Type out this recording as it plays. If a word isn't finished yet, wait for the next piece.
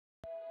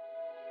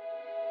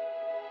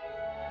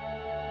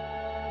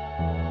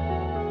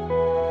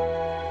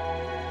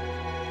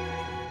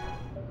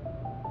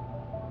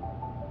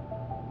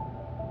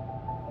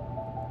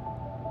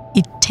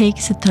It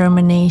takes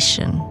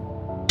determination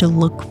to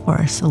look for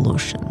a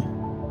solution.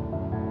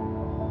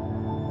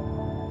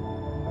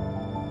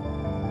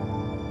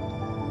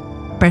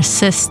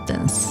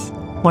 Persistence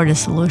for the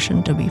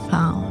solution to be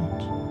found.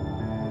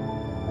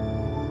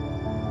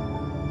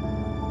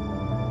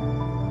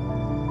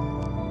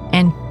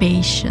 And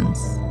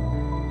patience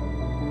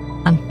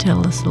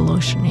until the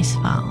solution is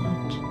found.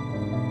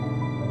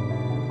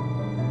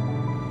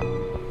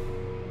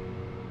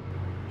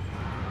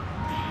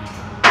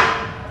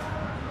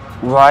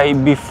 Right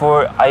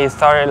before I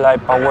started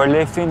like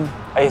powerlifting,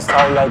 I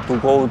started like to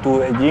go to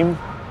the gym,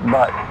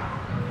 but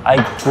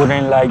I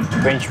couldn't like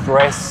bench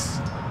press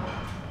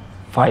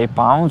 5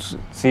 pounds.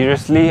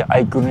 Seriously,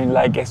 I couldn't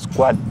like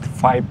squat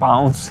 5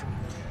 pounds.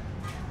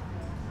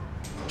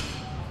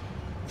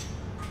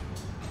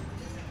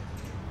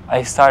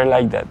 I started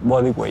like that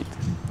body weight.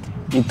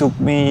 It took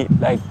me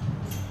like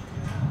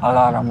a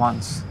lot of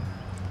months.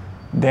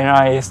 Then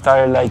I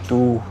started like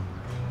to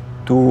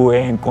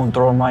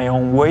control my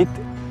own weight.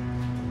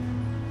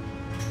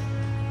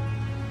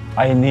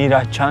 I need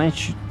a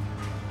challenge,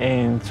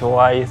 and so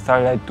I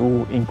started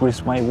to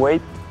increase my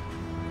weight.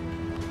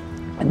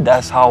 And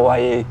that's how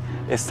I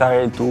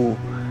started to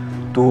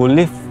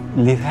lift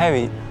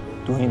heavy,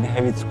 doing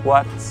heavy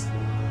squats.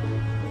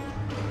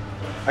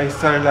 I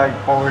started like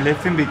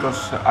powerlifting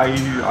because I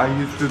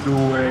used to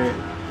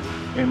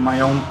do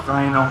my own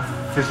kind of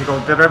physical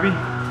therapy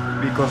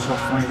because of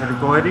my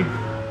recovery.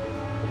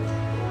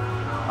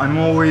 I'm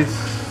always,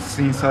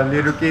 since a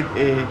little kid,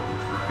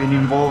 been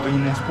involved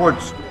in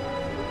sports.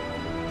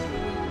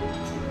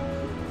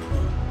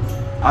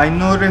 I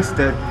noticed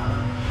that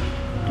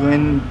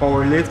doing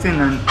powerlifting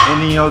and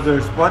any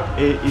other sport,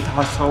 it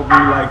has helped me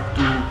like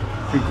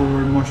to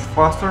recover much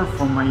faster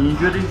from my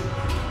injury.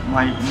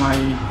 My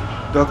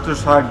doctors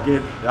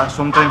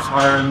sometimes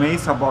are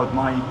amazed about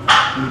my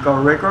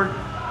medical record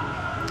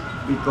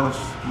because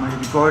my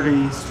recovery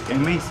is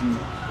amazing.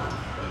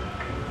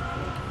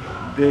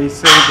 They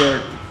say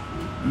that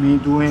me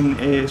doing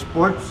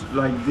sports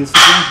like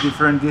disciplines,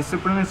 different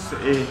disciplines,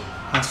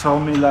 has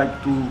helped me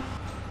like to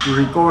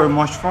recover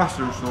much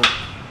faster. So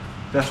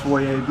that's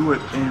why I do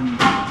it, and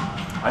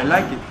I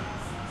like it.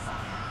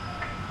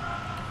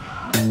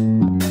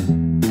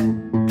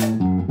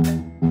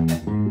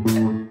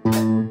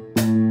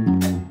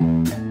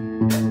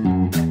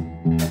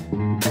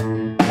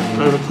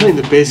 I've been playing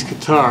the bass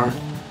guitar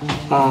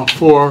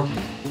for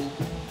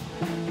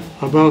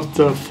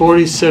about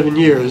 47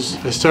 years.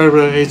 I started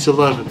when I was age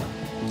 11.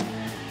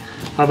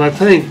 My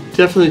playing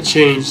definitely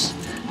changed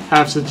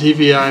after the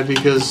TBI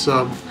because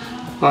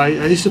I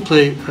used to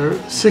play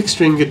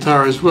 6-string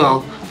guitar as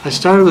well. I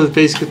started with a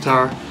bass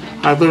guitar.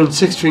 I learned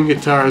 6-string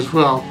guitar as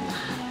well.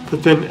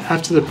 But then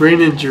after the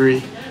brain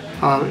injury,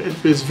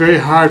 it was very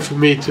hard for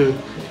me to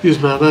use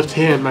my left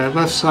hand. My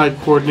left side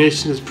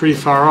coordination is pretty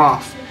far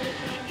off.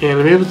 And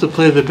I'm able to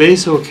play the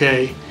bass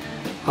okay,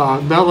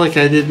 not like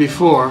I did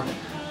before,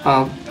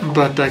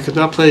 but I could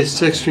not play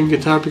 6-string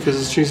guitar because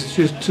the strings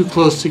are too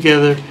close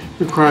together.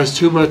 It requires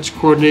too much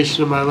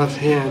coordination of my left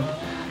hand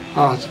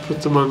to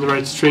put them on the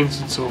right strings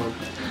and so on.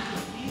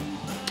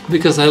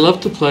 Because I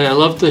love to play, I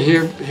love to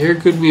hear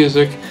good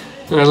music,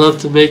 and I love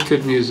to make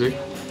good music.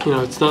 You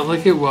know, it's not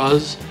like it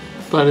was,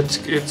 but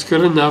it's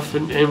good enough.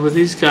 And with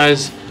these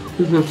guys,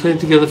 we've been playing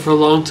together for a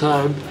long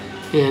time,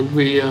 and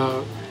we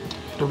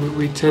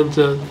tend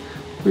to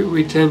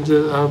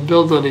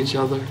build on each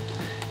other,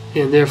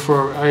 and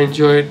therefore I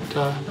enjoy it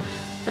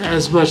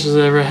as much as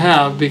I ever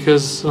have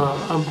because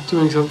I'm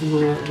doing something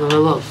that I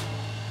love.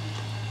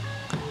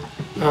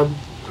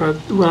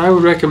 What I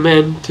would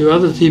recommend to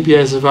other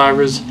TBI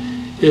survivors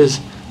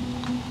is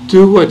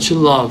do what you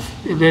love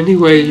in any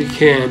way you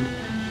can.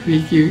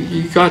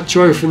 You got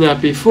joy from that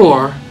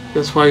before,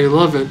 that's why you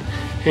love it,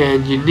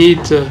 and you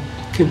need to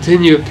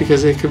continue it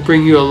because it can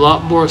bring you a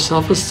lot more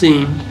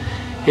self-esteem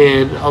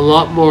and a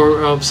lot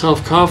more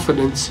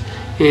self-confidence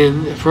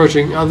in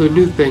approaching other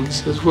new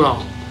things as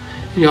well.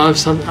 You know,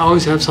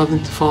 always have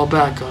something to fall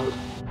back on.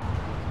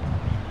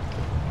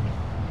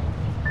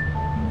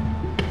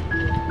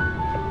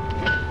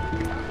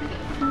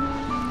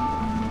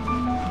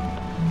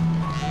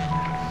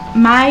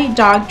 My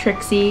dog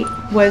Trixie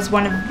was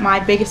one of my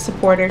biggest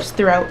supporters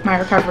throughout my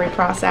recovery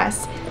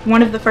process.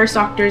 One of the first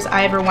doctors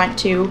I ever went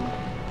to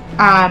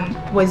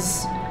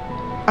was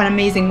an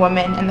amazing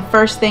woman, and the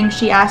first thing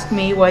she asked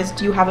me was,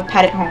 "Do you have a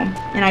pet at home?"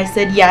 And I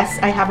said, "Yes,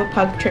 I have a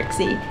pug,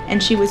 Trixie."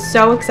 And she was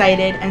so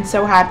excited and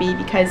so happy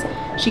because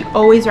she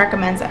always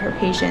recommends that her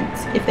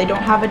patients, if they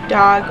don't have a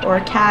dog or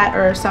a cat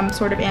or some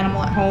sort of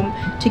animal at home,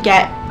 to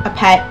get a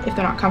pet. If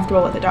they're not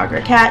comfortable with a dog or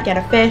a cat, get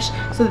a fish,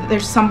 so that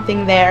there's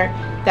something there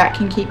that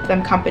can keep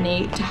them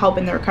company to help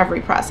in the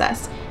recovery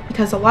process.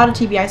 Because a lot of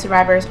TBI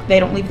survivors, they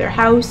don't leave their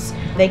house,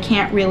 they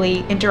can't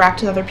really interact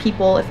with other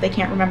people if they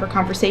can't remember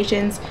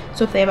conversations.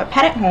 So if they have a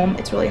pet at home,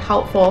 it's really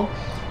helpful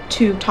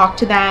to talk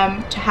to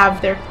them, to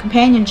have their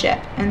companionship.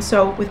 And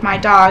so with my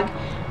dog,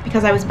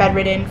 because I was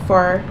bedridden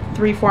for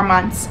 3-4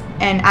 months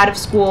and out of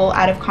school,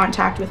 out of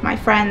contact with my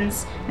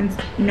friends, and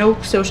no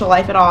social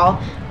life at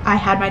all. I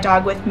had my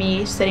dog with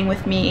me, sitting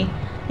with me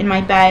in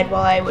my bed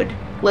while I would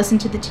listen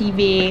to the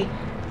TV,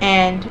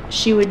 and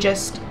she would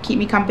just keep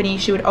me company.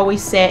 She would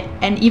always sit,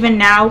 and even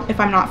now, if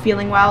I'm not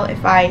feeling well,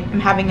 if I am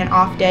having an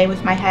off day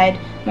with my head,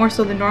 more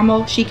so than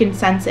normal, she can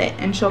sense it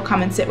and she'll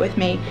come and sit with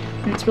me,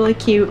 and it's really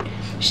cute.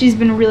 She's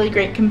been a really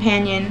great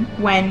companion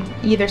when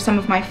either some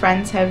of my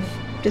friends have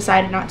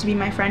decided not to be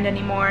my friend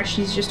anymore.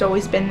 She's just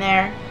always been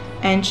there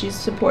and she's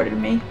supported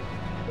me.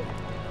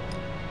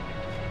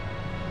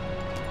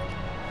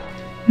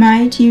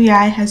 My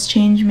TBI has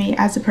changed me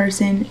as a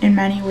person in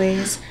many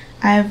ways.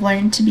 I have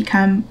learned to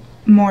become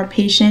more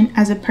patient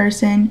as a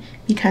person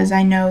because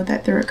I know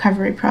that the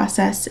recovery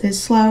process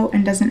is slow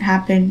and doesn't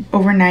happen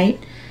overnight,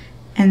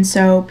 and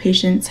so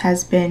patience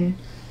has been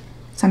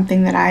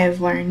something that I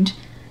have learned.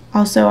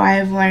 Also, I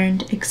have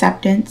learned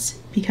acceptance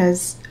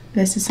because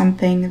this is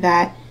something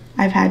that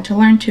I've had to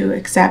learn to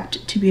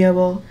accept to be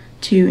able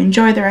to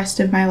enjoy the rest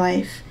of my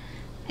life,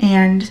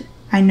 and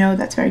I know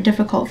that's very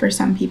difficult for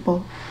some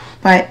people,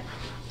 but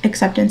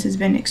acceptance has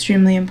been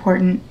extremely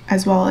important,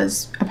 as well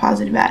as a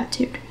positive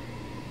attitude.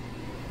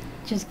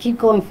 Just keep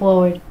going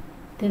forward.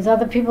 There's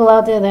other people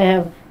out there that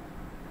have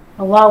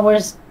a lot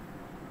worse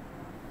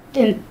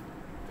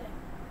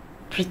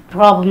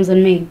problems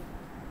than me.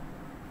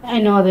 I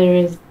know there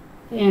is,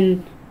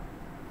 and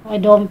I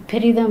don't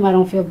pity them. I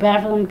don't feel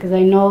bad for them because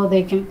I know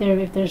they can.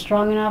 If they're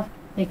strong enough,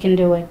 they can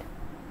do it.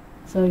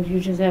 So you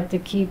just have to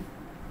keep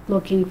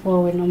looking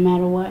forward, no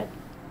matter what.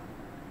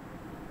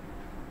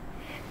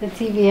 The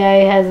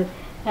TBI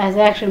has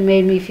actually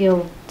made me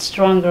feel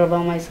stronger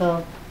about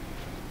myself,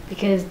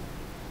 because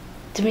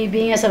to me,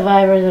 being a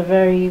survivor is a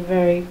very,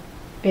 very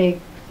big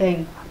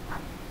thing.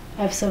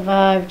 I've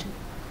survived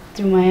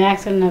through my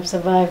accident. I've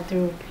survived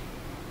through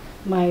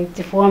my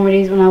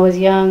deformities when I was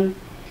young.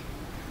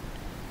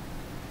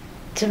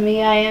 To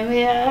me,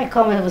 I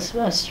call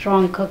myself a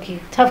strong cookie,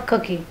 tough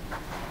cookie.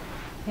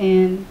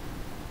 And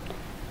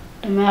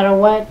no matter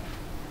what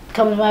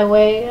comes my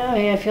way,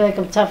 I feel like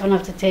I'm tough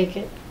enough to take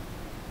it.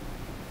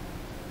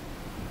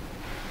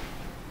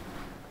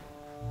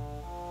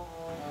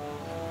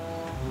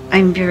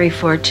 I'm very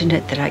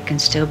fortunate that I can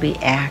still be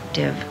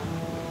active.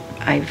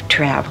 I've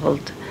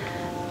traveled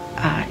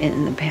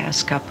in the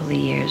past couple of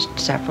years,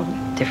 several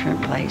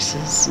different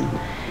places,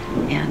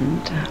 and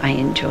I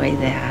enjoy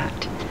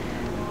that.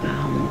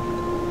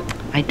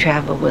 I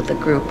travel with a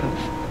group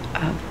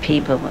of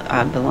people.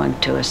 I belong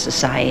to a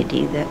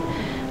society that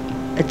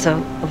it's a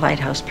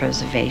lighthouse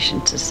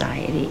preservation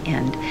society,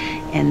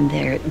 and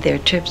their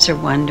trips are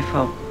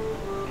wonderful.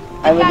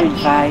 I would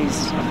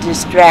advise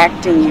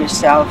distracting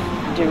yourself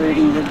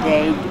during the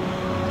day,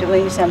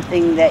 doing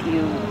something that you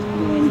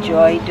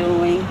enjoy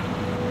doing,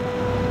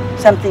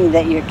 something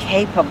that you're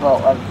capable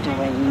of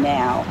doing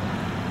now.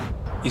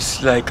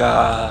 It's like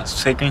a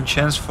second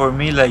chance for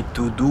me, like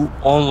to do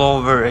all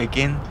over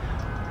again,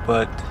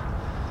 but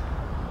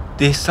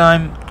this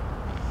time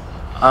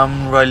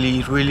I'm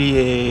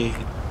really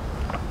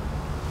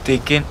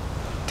taking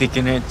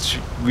it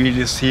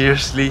really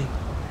seriously,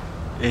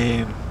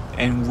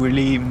 and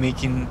really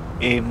making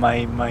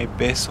my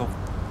best of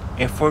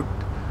effort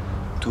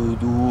to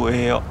do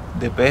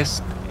the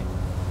best.